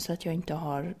inte syns att jag inte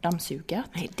har dammsugat.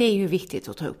 Nej, det är ju viktigt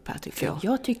att ta upp här tycker jag.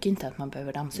 Jag tycker inte att man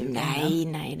behöver dammsuga.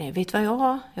 Nej. Vet du vad jag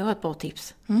har? Jag har ett bra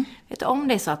tips. Vet du, om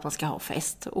det är så att man ska ha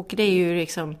fest, och det är ju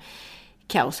liksom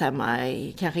kaos hemma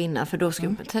kanske innan, för då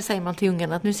säger man till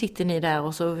ungarna att nu sitter ni där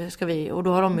och så ska vi, och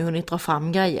då har de ju hunnit dra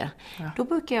fram grejer. Ja. Då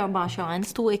brukar jag bara köra en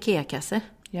stor IKEA-kasse.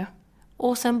 Ja.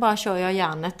 Och sen bara kör jag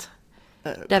järnet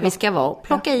där vi ska vara.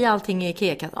 Plocka i allting i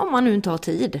IKEA-kassen om man nu inte har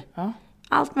tid. Ja.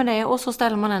 Allt med det, och så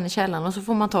ställer man den i källaren och så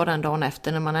får man ta den dagen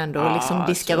efter när man ändå liksom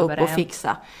diskar upp och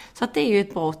fixar. Så att det är ju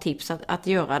ett bra tips att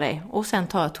göra det. Och sen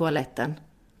tar jag toaletten.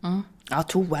 Ja,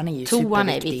 toan är ju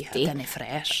superviktig. Den är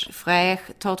fräsch.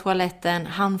 Ta toaletten,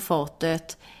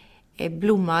 handfatet,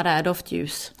 blomma där,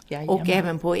 doftljus. Jajamän. Och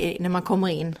även på när man kommer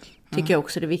in tycker jag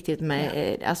också det är viktigt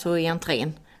med alltså i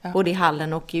entrén. Ja. Både i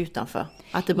hallen och utanför.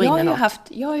 Att det brinner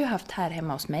jag har ju haft här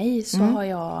hemma hos mig så har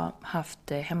jag haft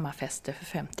hemmafester för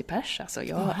 50 pers. Alltså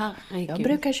jag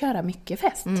brukar köra mycket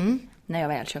fest när jag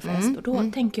väl kör fest. Och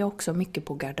då tänker jag också mycket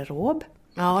på garderob.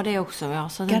 Ja, det är också. Ja,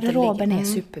 så garderoben är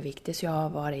superviktig så jag har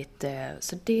varit...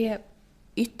 Så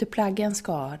ytterplaggen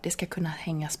ska kunna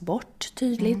hängas bort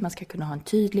tydligt. Man ska kunna ha en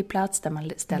tydlig plats där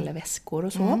man ställer väskor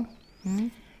och så.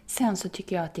 Sen så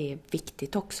tycker jag att det är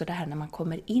viktigt också det här när man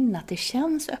kommer in att det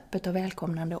känns öppet och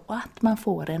välkomnande och att man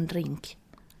får en drink.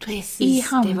 Precis, i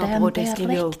handen. Det var bra, det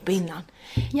skrev jag upp innan.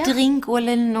 Ja. Drink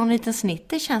eller någon liten snitt,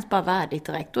 det känns bara värdigt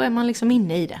direkt. Då är man liksom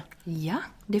inne i det. Ja,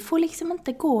 det får liksom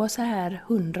inte gå så här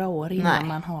 100 år innan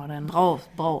man har en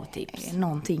bra tips.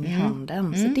 Någonting i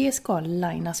handen. Så det ska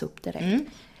linas upp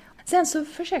direkt. Sen så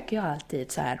försöker jag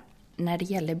alltid så här, när det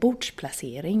gäller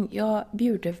bordsplacering, jag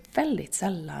bjuder väldigt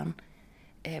sällan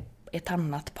ett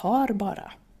annat par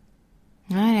bara.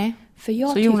 Nej. Så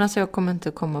Jonas och jag kommer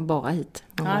inte komma bara hit.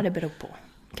 Ja, det beror på.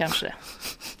 Kanske.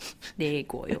 Det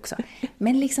går ju också.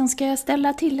 Men liksom ska jag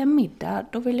ställa till en middag,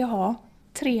 då vill jag ha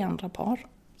 3 andra par.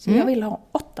 Så jag vill ha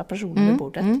 8 personer vid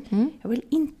bordet. Jag vill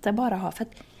inte bara ha, för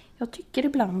att jag tycker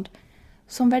ibland,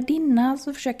 som värdinna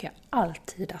så försöker jag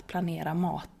alltid att planera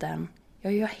maten.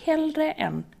 Jag gör hellre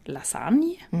en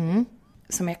lasagne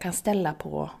som jag kan ställa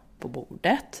på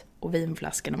bordet och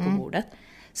vinflaskorna på bordet.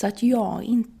 Så att jag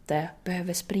inte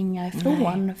behöver springa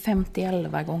ifrån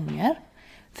 50-11 gånger.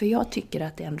 För jag tycker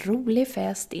att det är en rolig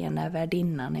fest när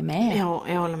värdinnan är med. Ja,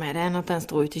 jag håller med. Det är att den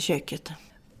står ute i köket.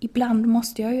 Ibland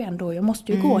måste jag ju ändå,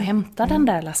 gå och hämta den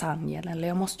där lasagnen. Eller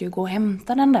jag måste ju gå och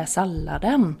hämta den där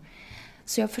salladen.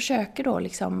 Så jag försöker då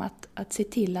liksom att se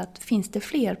till att finns det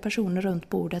fler personer runt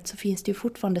bordet så finns det ju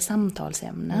fortfarande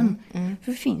samtalsämnen.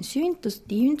 För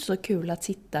det är ju inte så kul att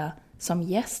sitta som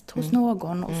gäst hos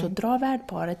någon och så drar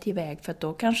värdparet iväg för att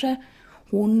då kanske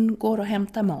hon går och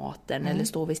hämtar maten eller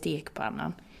står vid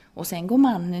stekpannan. Och sen går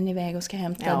mannen iväg och ska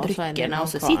hämta dryckerna och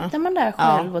så sitter man där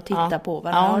själv och tittar på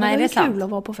varandra. Det är kul att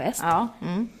vara på fest. Ja.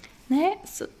 Nej,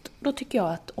 så då tycker jag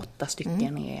att 8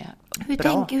 stycken är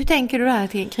bra. Hur tänker du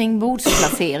där kring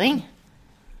bordsplacering?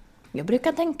 Jag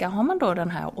brukar tänka, har man då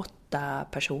den här 8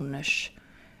 personers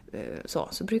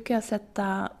så brukar jag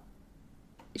sätta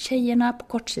tjejerna på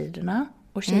kortsidorna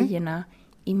och tjejerna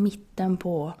i mitten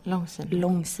på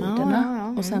långsidorna.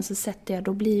 Ja. Och sen så sätter jag,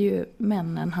 då blir ju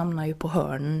männen hamnar ju på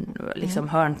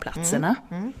hörnplatserna.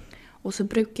 Och så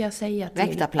brukar jag säga till...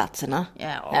 Väktarplatserna.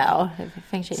 Ja.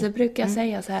 Så brukar jag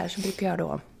säga så här, så brukar jag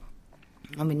då,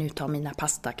 om vi nu tar mina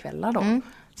pastakvällar då,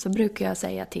 så brukar jag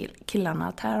säga till killarna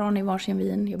att här har ni varsin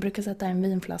vin. Jag brukar sätta en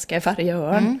vinflaska i varje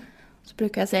hörn. Så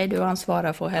brukar jag säga, du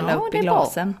ansvarar för att hälla upp i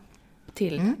glasen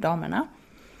till damerna.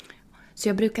 Så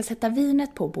jag brukar sätta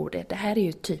vinet på bordet. Det här är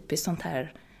ju typiskt sånt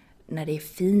här, när det är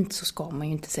fint så ska man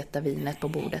ju inte sätta vinet på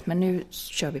bordet. Men nu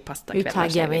kör vi pastakvällar. Nu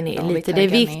taggar vi ner lite. Det är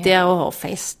viktigare att ha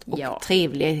fest och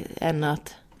trevligt än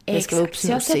att det ska vara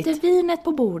uppsnussigt. Så jag sätter vinet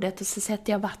på bordet och så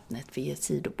sätter jag vattnet vid ett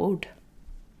sidobord.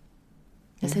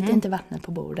 Jag sätter inte vattnet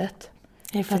på bordet.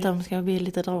 Det är för att de ska bli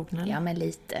lite dragna? Ja, men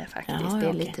lite faktiskt. Ja, det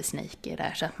är lite sneaky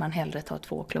där. Så att man hellre tar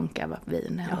 2 klunkar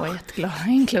vin och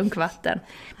en klunk vatten.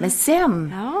 Men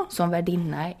sen, som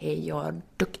värdinna, är jag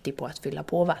duktig på att fylla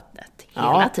på vattnet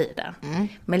hela tiden.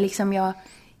 Men liksom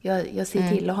Jag ser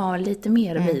till att ha lite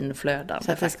mer vinflödande.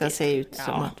 Så att det ska se ut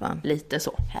som att man... Lite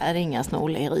så. Här är inga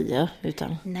snålerier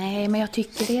utan... Nej, men jag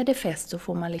tycker är det fest så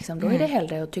får man liksom, då är det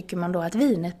hellre. Och tycker man då att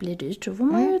vinet blir dyrt så får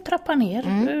man ju trappa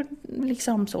ner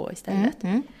liksom så istället.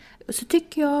 Så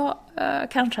tycker jag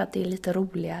kanske att det är lite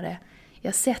roligare.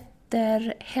 Jag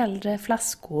sätter hellre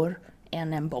flaskor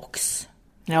än en box.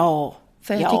 Ja,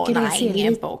 För jag tycker det ser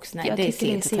ingen lite... box. Nej, jag det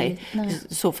tycker ser inte nej.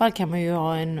 I så fall kan man ju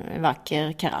ha en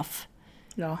vacker karaff.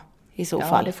 Ja. I så fall.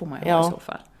 Ja, det får man ju ha i så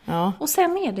fall. Ja. Och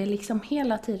sen är det liksom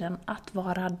hela tiden att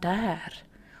vara där.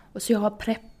 Och så jag har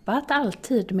preppat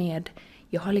alltid med...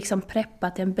 Jag har liksom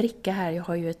preppat en bricka här. Jag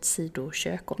har ju ett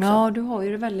sidokök också. Ja, du har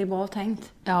ju det väldigt bra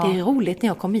tänkt. Ja. Det är roligt, när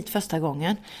jag kom hit första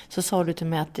gången så sa du till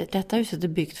mig att detta huset är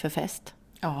byggt för fest.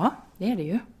 Ja, det är det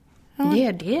ju. Ja.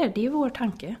 Det är vår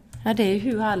tanke. Ja, det är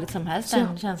hur härligt som helst,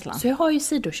 den känslan. Så jag har ju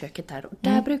sidoköket där. Och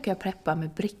där brukar jag preppa med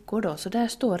brickor då. Så där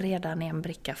står redan en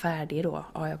bricka färdig då.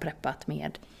 Har jag preppat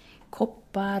med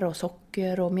koppar och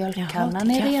socker och mjölkkannan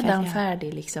Jaha, är till redan kaffet,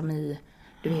 färdig liksom i,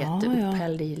 du vet,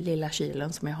 upphälld i lilla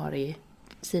kylen som jag har i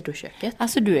sidoköket.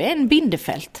 Alltså du är en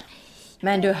bindefält.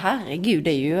 Men du, herregud,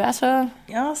 det är ju alltså...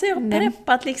 Ja, så jag har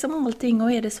preppat liksom allting.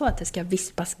 Och är det så att det ska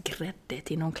vispas grädde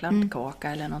till någon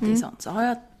kladdkaka eller någonting sånt, så har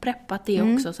jag preppat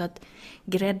det också. Så att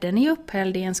grädden är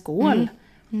upphälld i en skål.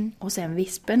 Och sen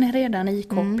vispen är redan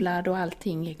ikopplad och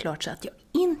allting är klart. Så att jag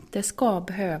inte ska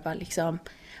behöva liksom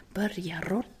börja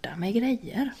rodda med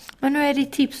grejer. Men nu är det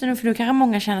tips nu, för nu kanske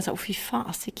många känner så, fy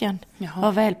fasiken,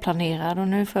 var välplanerad och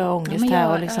nu får jag ångest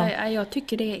här. Och liksom... jag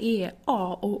tycker det är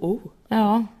A och O.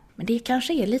 Ja. Men det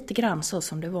kanske är lite grann så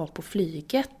som det var på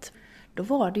flyget. Då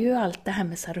var det ju allt det här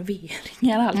med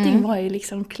serveringar. Allting var ju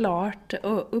liksom klart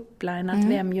och upplinat.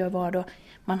 Vem gör vad och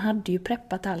man hade ju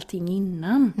preppat allting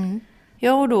innan.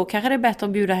 Ja, och då kanske det är bättre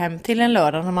att bjuda hem till en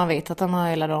lördag när man vet att de har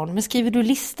hela dagen. Men skriver du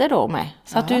listor då med?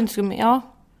 Så att du inte ska... Ja,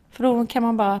 för då kan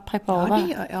man bara preppa av. Ja,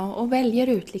 det gör jag. Och väljer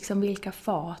ut liksom vilka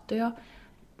fat. Och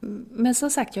men som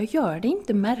sagt, jag gör det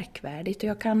inte märkvärdigt. Och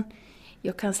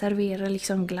jag kan servera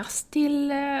liksom glass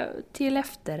till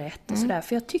efterrätt och sådär.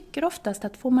 För jag tycker oftast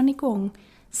att får man igång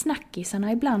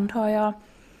snackisarna, ibland har jag...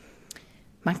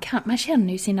 Man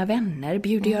känner ju sina vänner.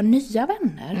 Bjuder jag nya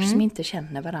vänner som inte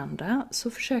känner varandra,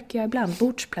 så försöker jag ibland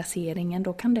bordsplaceringen.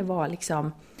 Då kan det vara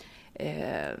liksom...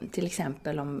 till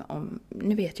exempel om...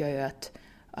 Nu vet jag ju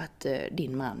att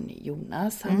din man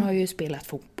Jonas, han har ju spelat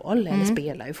fotboll, eller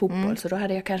spelar ju fotboll. Så då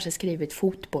hade jag kanske skrivit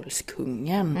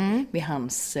fotbollskungen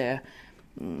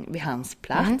vid hans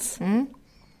plats.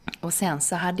 Och sen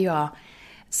så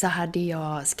hade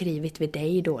jag skrivit vid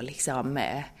dig då liksom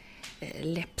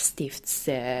läppstifts...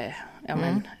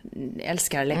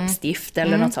 älskar läppstift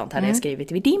eller något sånt hade jag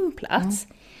skrivit vid din plats.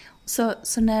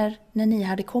 Så när ni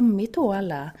hade kommit då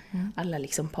alla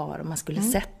liksom par och man skulle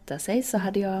sätta sig, så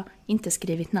hade jag inte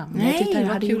skrivit namnet, utan jag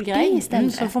hade gjort det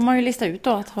istället. Så får man ju lista ut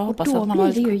då att hoppas och då att man blir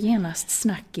har... det ju genast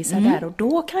snackisar där, och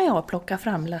då kan jag plocka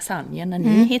fram lasagnen när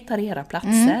ni hittar era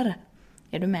platser.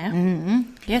 Är du med?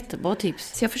 Jättebra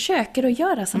tips. Så jag försöker att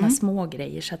göra såna små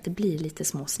grejer så att det blir lite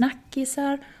små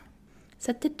snackisar.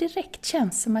 Så att det direkt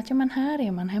känns som att men här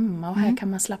är man hemma och här kan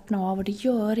man slappna av. Och det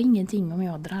gör ingenting om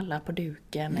jag drallar på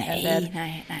duken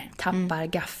eller tappar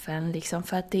gaffeln. Liksom,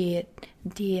 för att det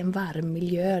är en varm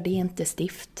miljö, det är inte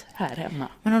stift här hemma.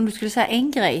 Men om du skulle säga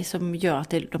en grej som gör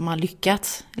att de har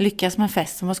lyckas med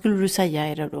festen, vad skulle du säga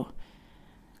är det då?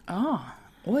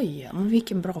 Oj, men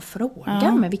vilken bra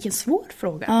fråga, men vilken svår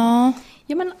fråga.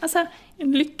 Ja, men alltså,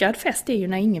 en lyckad fest är ju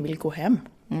när ingen vill gå hem.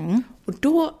 Och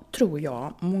då tror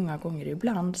jag många gånger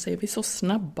ibland så är vi så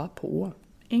snabba på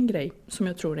en grej som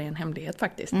jag tror är en hemlighet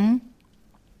faktiskt.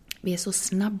 Vi är så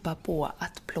snabba på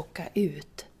att plocka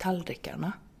ut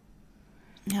tallrikarna.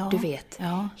 Ja, du vet,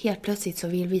 helt plötsligt så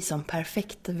vill vi som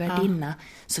perfekt värdinna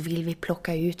så vill vi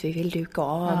plocka ut, vi vill duka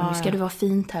av, nu ska det vara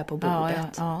fint här på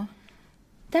bordet.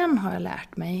 Den har jag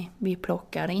lärt mig. Vi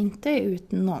plockar inte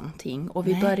ut någonting och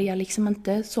vi börjar liksom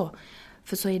inte så.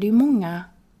 För så är det ju många,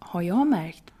 har jag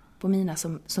märkt på mina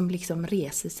som liksom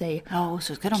reser sig. Ja, och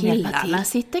så ska de hjälpa till. Killarna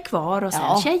sitter kvar och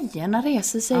sen tjejerna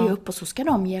reser sig upp och så ska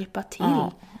de hjälpa till.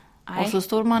 Och så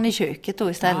står man i köket då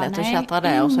istället och chattar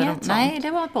där. Och så nej,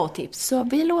 det var ett bra tips. Så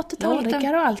vi låter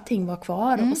tallrikar och allting vara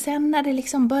kvar. Och sen när det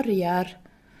liksom börjar...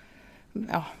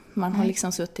 Ja, man har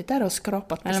liksom suttit där och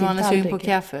skrapat på eller sin man är tallrik. sugen på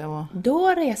kaffe. Då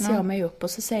reser jag mig upp och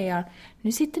så säger jag,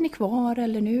 nu sitter ni kvar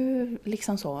eller nu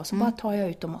liksom så. Så bara tar jag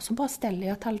ut dem och så bara ställer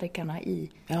jag tallrikarna i.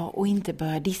 Ja, och inte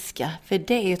börja diska. För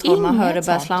det är ju, tror man hör det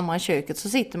börja slamra i köket, så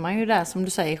sitter man ju där som du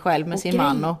säger själv med sin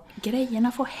man. Och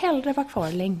grejerna får hellre vara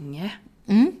kvar länge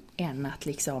än att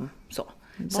liksom så.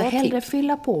 Så hellre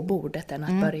fylla på bordet än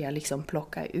att börja liksom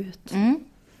plocka ut.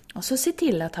 Och så se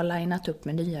till att ha linat upp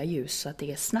med nya ljus så att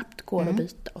det snabbt går att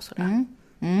byta och sådär.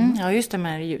 Ja, just det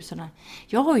med ljusen.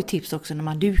 Jag har ju tips också när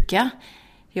man dukar.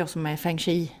 Jag som är feng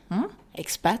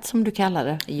shui-expert som du kallar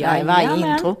det i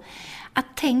varje intro. Att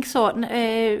tänk så,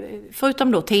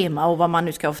 förutom då tema och vad man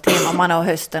nu ska ha för tema, om man har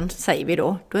hösten säger vi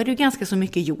då är det ju ganska så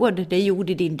mycket jord. Det är jord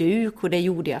i din duk och det är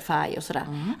jordiga färger och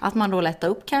sådär. Att man då lättar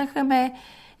upp kanske med,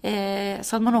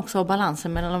 så att man också har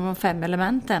balansen mellan de 5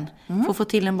 elementen. För att få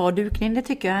till en bra dukning, det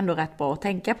tycker jag är ändå rätt bra att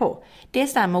tänka på. Det är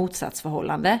så här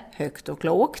motsatsförhållande, högt och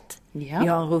lågt. Ja. Vi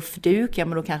har en ruff duk, men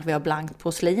då kanske vi har blankt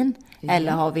porslin. Ja.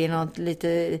 Eller har vi något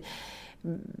lite,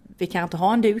 vi kan inte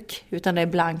ha en duk utan det är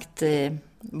blankt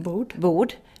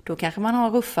bord. Då kanske man har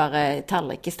ruffare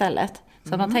tallrik istället.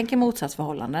 Så att man tänker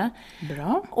motsatsförhållande.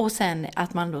 Bra. Och sen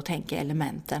att man då tänker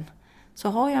elementen. Så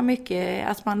har jag mycket,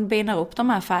 att man benar upp de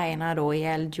här färgerna då i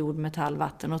eld, jord, metall,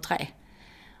 vatten och trä.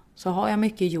 Så har jag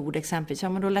mycket jord exempelvis,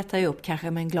 men då lättar jag upp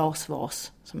kanske med en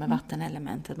glasvas som är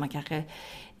vattenelementet. Man kanske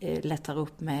lättar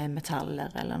upp med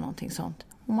metaller eller någonting sånt.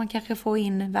 Och man kanske får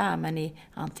in värmen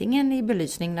antingen i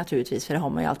belysning naturligtvis, för det har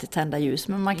man ju alltid tända ljus.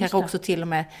 Men man kanske också till och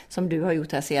med, som du har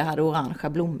gjort här, ser jag hade orangea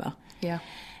blommor. Ja.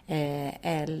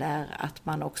 Eller att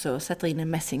man också sätter in en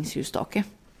mässingsljusstake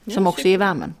som också ger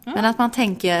värmen. Ja. Men att man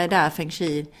tänker där feng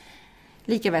shui,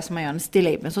 lika väl som man gör en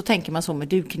stilleben, så tänker man så med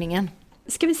dukningen.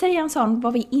 Ska vi säga en sån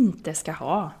vad vi inte ska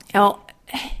ha? Ja.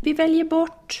 Vi väljer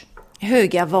bort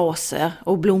höga vaser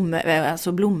och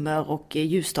blommor och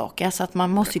ljusstakar, så att man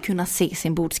måste kunna se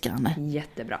sin bordsgranne.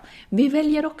 Jättebra. Vi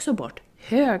väljer också bort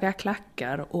höga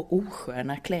klackar och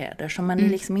osköna kläder som man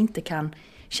liksom inte kan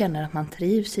känna att man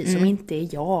trivs i, som inte är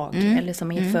jag eller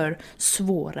som är för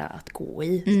svåra att gå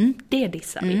i. Det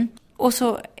dissar vi. Och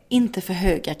så inte för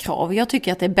höga krav. Jag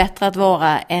tycker att det är bättre att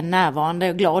vara en närvarande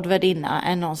och glad värdinna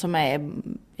än någon som är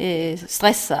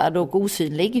stressad och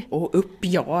osynlig. Och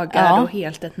uppjagad och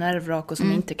helt ett nervvrak och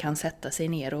som inte kan sätta sig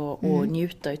ner och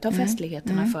njuta utav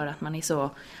festligheterna för att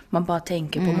man bara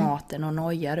tänker på maten och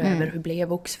nojar över hur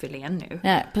blev oxfilén nu.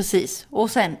 Nej, precis.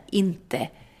 Och sen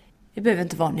det behöver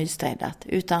inte vara nystädat,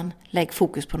 utan lägg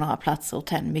fokus på några platser och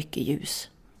tänd mycket ljus.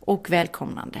 Och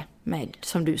välkomnande med,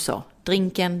 som du sa,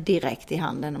 drinken direkt i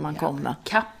handen när man kommer.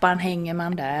 Kappan hänger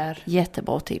man där.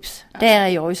 Jättebra tips. Där är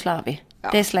jag ju slarvig. Ja.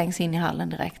 Det slängs in i hallen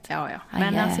direkt. Ja.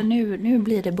 Men alltså nu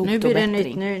blir det bot och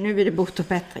bättring. Nu blir det bot och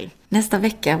bättring. Nästa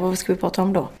vecka, vad ska vi prata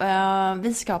om då?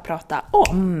 Vi ska prata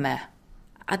om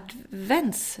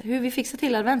hur vi fixar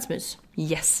till adventsmys.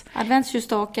 Yes.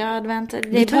 Adventsljusstakar,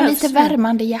 Vi tar lite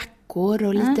värmande jackor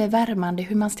och lite värmande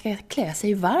hur man ska klä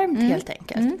sig varmt helt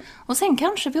enkelt. Och sen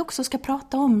kanske vi också ska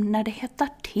prata om när det hettar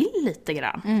till lite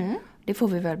grann. Det får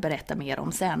vi väl berätta mer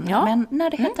om sen. Ja. Men när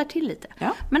det hettar till lite.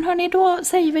 Ja. Men hörni, då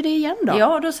säger vi det igen då.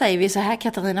 Ja, då säger vi så här,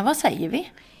 Katarina, vad säger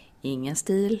vi? Ingen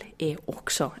stil är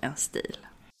också en stil.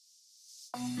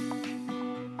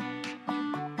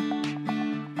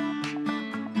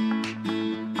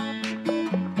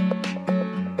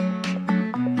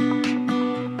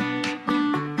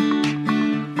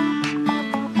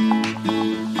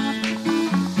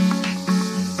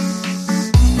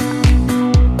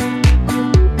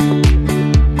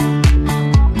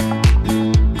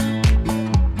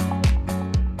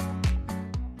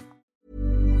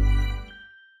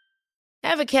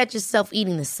 Ever catch yourself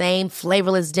eating the same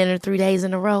flavorless dinner 3 days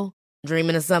in a row?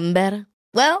 Dreaming of something better?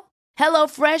 Well,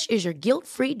 HelloFresh is your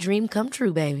guilt-free dream come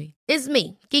true, baby. It's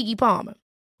me, Keke Palmer.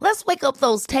 Let's wake up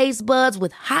those taste buds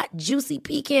with hot, juicy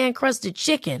pecan-crusted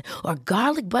chicken or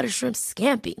garlic butter shrimp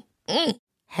scampi.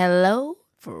 Hello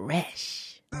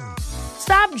Fresh.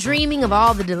 Stop dreaming of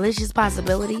all the delicious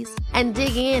possibilities and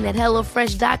dig in at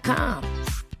HelloFresh.com.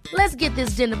 Let's get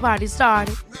this dinner party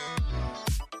started.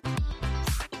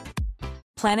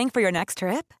 Planning for your next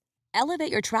trip?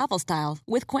 Elevate your travel style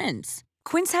with Quince.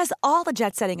 Quince has all the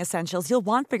jet-setting essentials you'll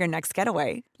want for your next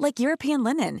getaway, like European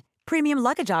linen, premium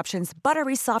luggage options,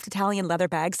 buttery soft Italian leather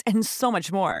bags, and so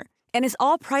much more. And is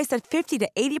all priced at 50 to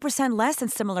 80% less than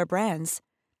similar brands.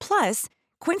 Plus,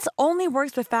 Quince only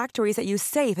works with factories that use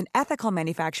safe and ethical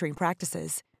manufacturing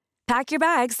practices. Pack your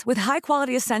bags with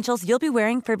high-quality essentials you'll be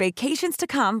wearing for vacations to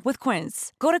come with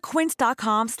Quince. Go to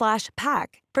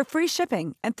quince.com/pack for free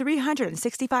shipping and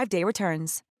 365-day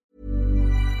returns.